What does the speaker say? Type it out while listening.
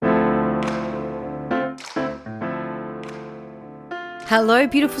Hello,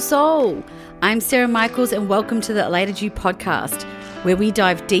 beautiful soul. I'm Sarah Michaels and welcome to the Elated You podcast, where we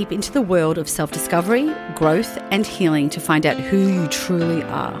dive deep into the world of self-discovery, growth, and healing to find out who you truly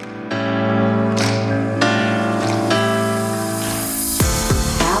are.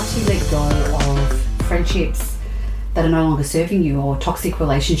 How to let go of friendships that are no longer serving you or toxic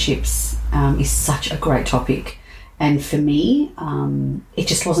relationships is such a great topic. And for me, it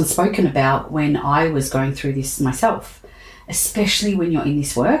just wasn't spoken about when I was going through this myself. Especially when you're in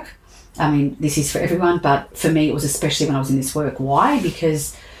this work. I mean, this is for everyone, but for me, it was especially when I was in this work. Why?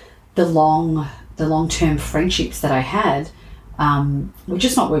 Because the long-term friendships that I had were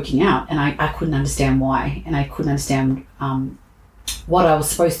just not working out, and I couldn't understand why, and I couldn't understand what I was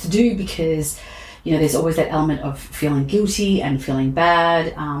supposed to do because, you know, there's always that element of feeling guilty and feeling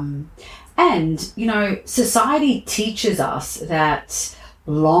bad. And, you know, society teaches us that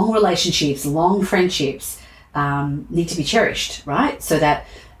long relationships, long friendships, need to be cherished, right? So that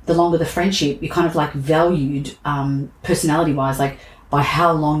the longer the friendship, you're kind of like valued personality wise, like by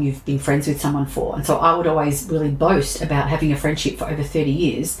how long you've been friends with someone for. And so I would always really boast about having a friendship for over 30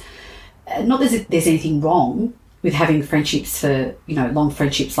 years. Not that there's anything wrong with having friendships for, you know, long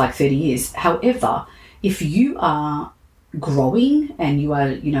friendships like 30 years. However, if you are growing and you are,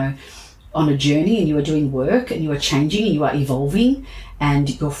 you know, on a journey and you are doing work and you are changing and you are evolving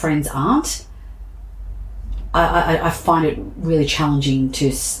and your friends aren't, I find it really challenging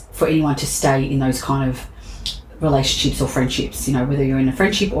for anyone to stay in those kind of relationships or friendships, you know, whether you're in a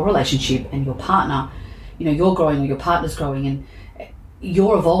friendship or relationship and your partner, you know, you're growing or your partner's growing and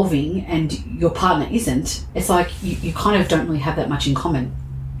you're evolving and your partner isn't. It's like you kind of don't really have that much in common.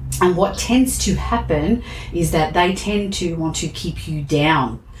 And what tends to happen is that they tend to want to keep you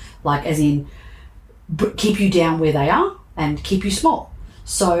down, like as in keep you down where they are and keep you small.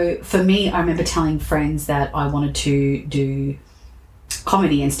 So for me, I remember telling friends that I wanted to do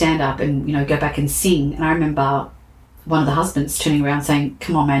comedy and stand up and, you know, go back and sing. And I remember one of the husbands turning around saying,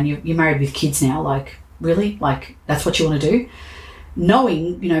 come on, man, you're married with kids now. Like, really? Like, that's what you want to do?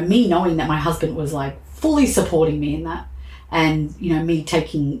 Knowing, you know, me knowing that my husband was like fully supporting me in that and, you know, me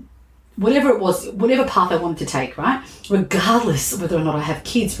taking whatever it was, whatever path I wanted to take, right? Regardless of whether or not I have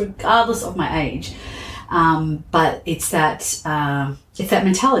kids, regardless of my age. But it's that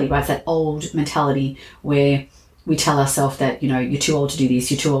mentality, right? It's that old mentality where we tell ourselves that, you know, you're too old to do this,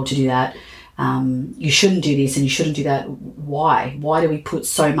 you're too old to do that. You shouldn't do this and you shouldn't do that. Why? Why do we put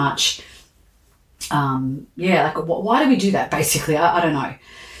so much, why do we do that basically? I don't know.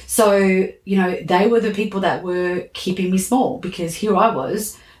 So, you know, they were the people that were keeping me small because here I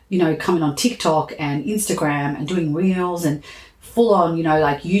was, you know, coming on TikTok and Instagram and doing reels and full on, you know,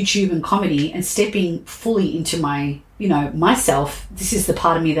 like YouTube and comedy and stepping fully into my, you know, myself. This is the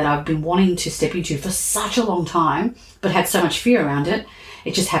part of me that I've been wanting to step into for such a long time, but had so much fear around it.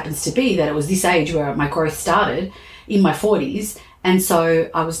 It just happens to be that it was this age where my growth started in my 40s. And so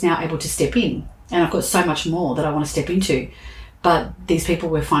I was now able to step in and I've got so much more that I want to step into. But these people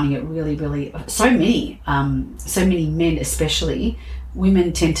were finding it really, really, so many men especially.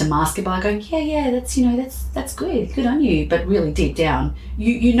 Women tend to mask it by going, yeah, that's, you know, that's good on you. But really deep down,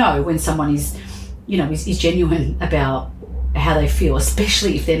 you know when someone is, you know, is genuine about how they feel,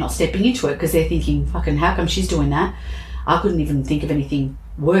 especially if they're not stepping into it because they're thinking, fucking, how come she's doing that? I couldn't even think of anything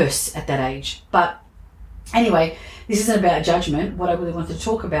worse at that age. But anyway, this isn't about judgment. What I really wanted to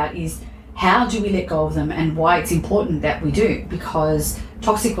talk about is how do we let go of them and why it's important that we do, because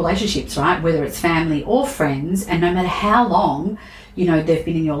toxic relationships, right, whether it's family or friends, and no matter how long, you know, they've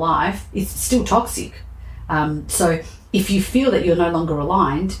been in your life, it's still toxic. So if you feel that you're no longer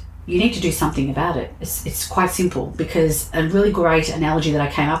aligned, you need to do something about it. It's quite simple, because a really great analogy that I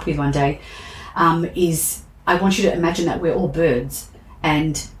came up with one day is I want you to imagine that we're all birds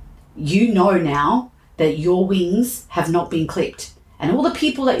and you know now that your wings have not been clipped. And all the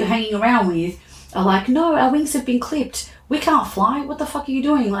people that you're hanging around with are like, no, our wings have been clipped. We can't fly. What the fuck are you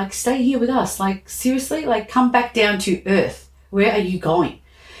doing? Like, stay here with us. Like, seriously? Like, come back down to earth. Where are you going?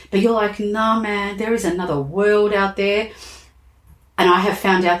 But you're like, nah, man, there is another world out there. And I have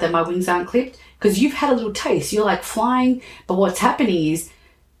found out that my wings aren't clipped because you've had a little taste. You're like flying. But what's happening is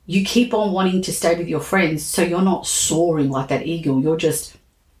you keep on wanting to stay with your friends. So you're not soaring like that eagle. You're just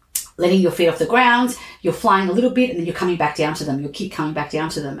letting your feet off the ground. You're flying a little bit and then you're coming back down to them. You'll keep coming back down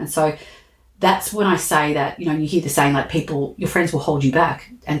to them. And so that's when I say that, you know, you hear the saying like people, your friends will hold you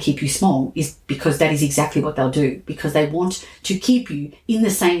back and keep you small, is because that is exactly what they'll do, because they want to keep you in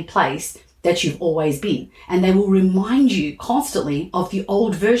the same place that you've always been. And they will remind you constantly of the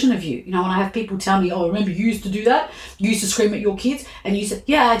old version of you. You know, when I have people tell me, oh, remember you used to do that? You used to scream at your kids? And you said,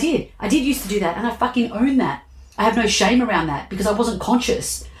 yeah, I did. I did used to do that. And I fucking own that. I have no shame around that because I wasn't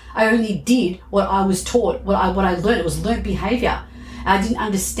conscious. I only did what I was taught, what I learned. It was learnt behavior. I didn't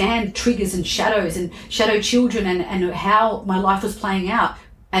understand triggers and shadows and shadow children and how my life was playing out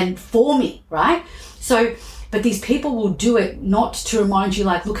and for me, right? So, but these people will do it not to remind you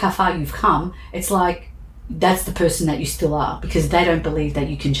like, look how far you've come. It's like, that's the person that you still are because they don't believe that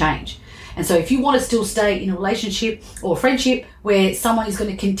you can change. And so if you want to still stay in a relationship or a friendship where someone is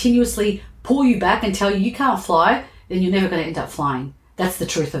going to continuously pull you back and tell you you can't fly, then you're never going to end up flying. That's the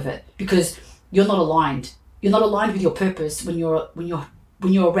truth of it, because you're not aligned. You're not aligned with your purpose when you're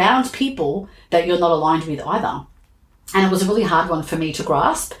around people that you're not aligned with either. And it was a really hard one for me to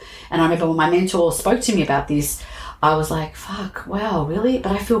grasp. And I remember when my mentor spoke to me about this, I was like, fuck, wow, really?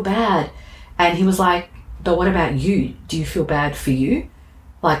 But I feel bad. And he was like, but what about you? Do you feel bad for you?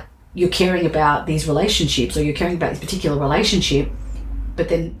 Like, you're caring about these relationships or you're caring about this particular relationship, but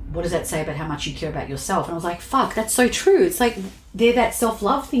then what does that say about how much you care about yourself? And I was like, fuck, that's so true. It's like there that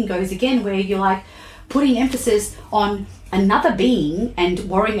self-love thing goes again, where you're like putting emphasis on another being and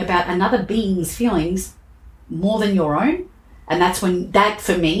worrying about another being's feelings more than your own. And that's when, that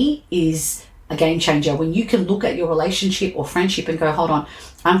for me is a game changer. When you can look at your relationship or friendship and go, hold on,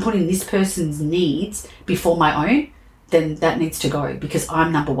 I'm putting this person's needs before my own, then that needs to go because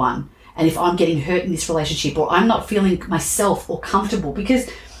I'm number one. And if I'm getting hurt in this relationship or I'm not feeling myself or comfortable, because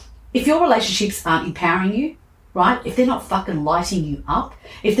if your relationships aren't empowering you, right? If they're not fucking lighting you up,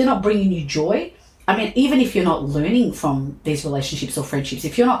 if they're not bringing you joy, I mean, even if you're not learning from these relationships or friendships,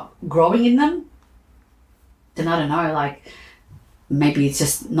 if you're not growing in them, then I don't know, like maybe it's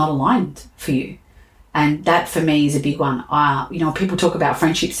just not aligned for you. And that for me is a big one. People talk about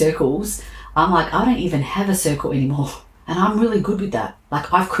friendship circles. I'm like, I don't even have a circle anymore. And I'm really good with that.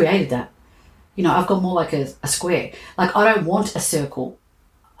 Like, I've created that. I've got more like a square. Like, I don't want a circle.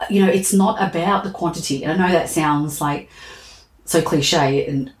 It's not about the quantity. And I know that sounds like so cliche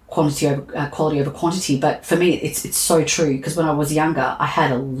and quality over quantity. But for me, it's so true. Because when I was younger, I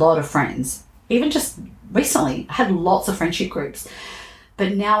had a lot of friends. Even just recently, I had lots of friendship groups.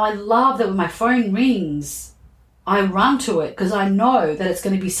 But now I love that when my phone rings, I run to it because I know that it's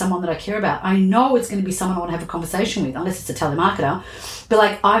going to be someone that I care about. I know it's going to be someone I want to have a conversation with, unless it's a telemarketer. But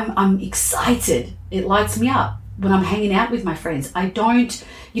like, I'm excited. It lights me up when I'm hanging out with my friends. I don't,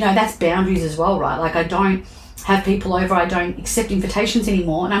 that's boundaries as well, right? Like, I don't have people over. I don't accept invitations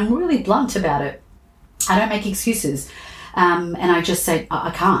anymore. And I'm really blunt about it. I don't make excuses. And I just say, I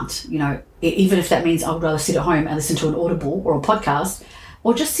can't, even if that means I would rather sit at home and listen to an Audible or a podcast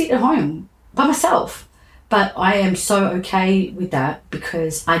or just sit at home by myself. But I am so okay with that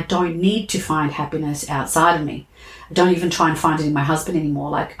because I don't need to find happiness outside of me. I don't even try and find it in my husband anymore.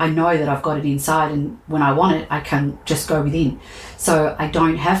 Like, I know that I've got it inside, and when I want it, I can just go within. So I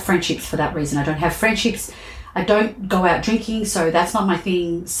don't have friendships for that reason. I don't have friendships. I don't go out drinking, so that's not my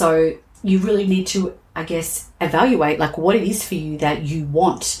thing. So you really need to, I guess, evaluate like what it is for you that you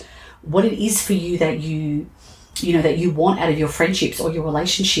want, what it is for you that that you want out of your friendships or your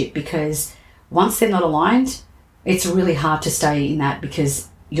relationship, because once they're not aligned, it's really hard to stay in that because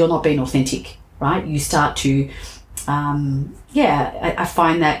you're not being authentic, right? You start to, I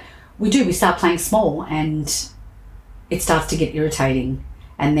find that we start playing small and it starts to get irritating.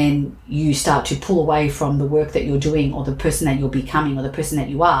 And then you start to pull away from the work that you're doing or the person that you're becoming or the person that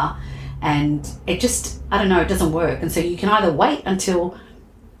you are. And it just, I don't know, it doesn't work. And so you can either wait until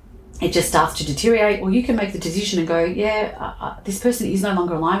it just starts to deteriorate, or you can make the decision and go, this person is no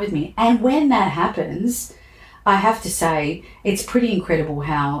longer aligned with me. And when that happens, I have to say, it's pretty incredible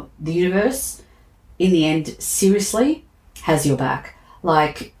how the universe, in the end, seriously has your back.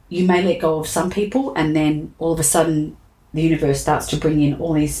 Like, you may let go of some people and then all of a sudden the universe starts to bring in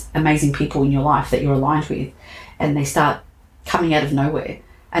all these amazing people in your life that you're aligned with, and they start coming out of nowhere.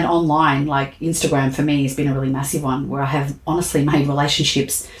 And online, like Instagram for me has been a really massive one, where I have honestly made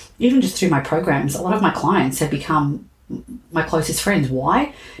relationships, even just through my programs. A lot of my clients have become my closest friends.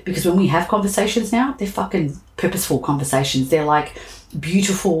 Why? Because when we have conversations now, they're fucking purposeful conversations. They're like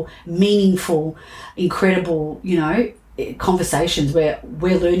beautiful, meaningful, incredible, conversations where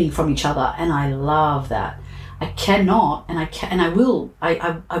we're learning from each other. And I love that. I cannot, and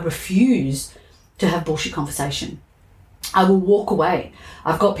I refuse to have bullshit conversation. I will walk away.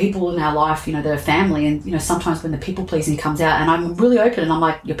 I've got people in our life, that are family, and, sometimes when the people pleasing comes out and I'm really open and I'm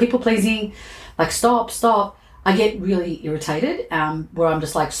like, you're people pleasing, like, stop. I get really irritated, where I'm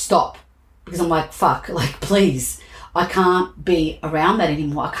just like, stop, because I'm like, fuck, like, please, I can't be around that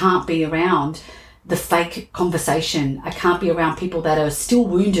anymore. I can't be around the fake conversation. I can't be around people that are still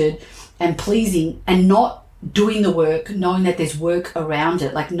wounded and pleasing and not doing the work, knowing that there's work around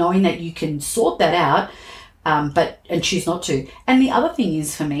it, like knowing that you can sort that out, and choose not to. And the other thing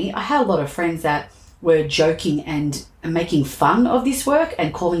is, for me, I had a lot of friends that were joking and making fun of this work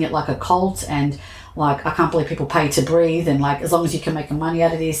and calling it like a cult, and like, I can't believe people pay to breathe, and like, as long as you can make money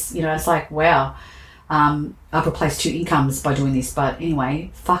out of this, it's like, wow, I've replaced 2 incomes by doing this. But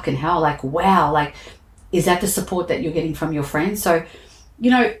anyway, fucking hell, like, wow, like, is that the support that you're getting from your friends? So,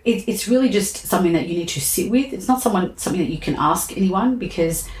 it's really just something that you need to sit with. It's not something that you can ask anyone,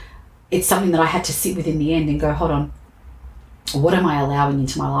 because it's something that I had to sit with in the end and go, hold on, what am I allowing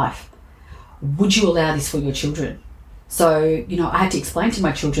into my life? Would you allow this for your children? So, I had to explain to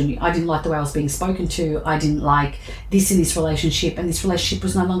my children, I didn't like the way I was being spoken to. I didn't like this in this relationship, and this relationship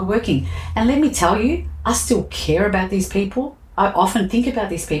was no longer working. And let me tell you, I still care about these people. I often think about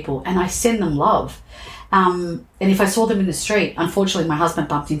these people, and I send them love. And if I saw them in the street, unfortunately, my husband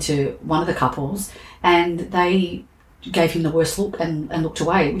bumped into one of the couples, and they gave him the worst look and looked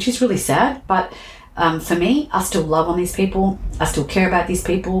away, which is really sad. But for me, I still love on these people. I still care about these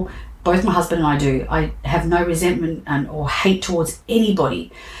people. Both my husband and I do. I have no resentment or hate towards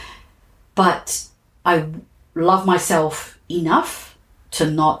anybody. But I love myself enough to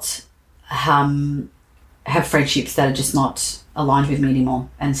not have friendships that are just not aligned with me anymore.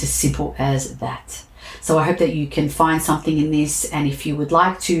 And it's as simple as that. So I hope that you can find something in this. And if you would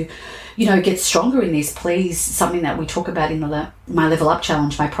like to, get stronger in this, please, something that we talk about in my Level Up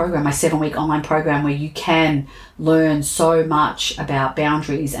Challenge, my program, my 7-week online program, where you can learn so much about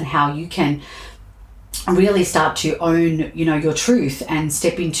boundaries and how you can really start to own, your truth and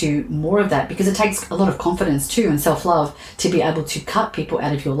step into more of that, because it takes a lot of confidence too and self-love to be able to cut people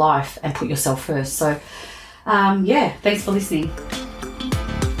out of your life and put yourself first. So, thanks for listening.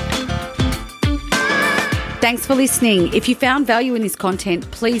 Thanks for listening. If you found value in this content,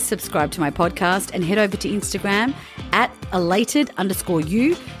 please subscribe to my podcast and head over to Instagram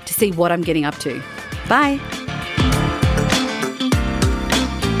 @elated_you to see what I'm getting up to. Bye.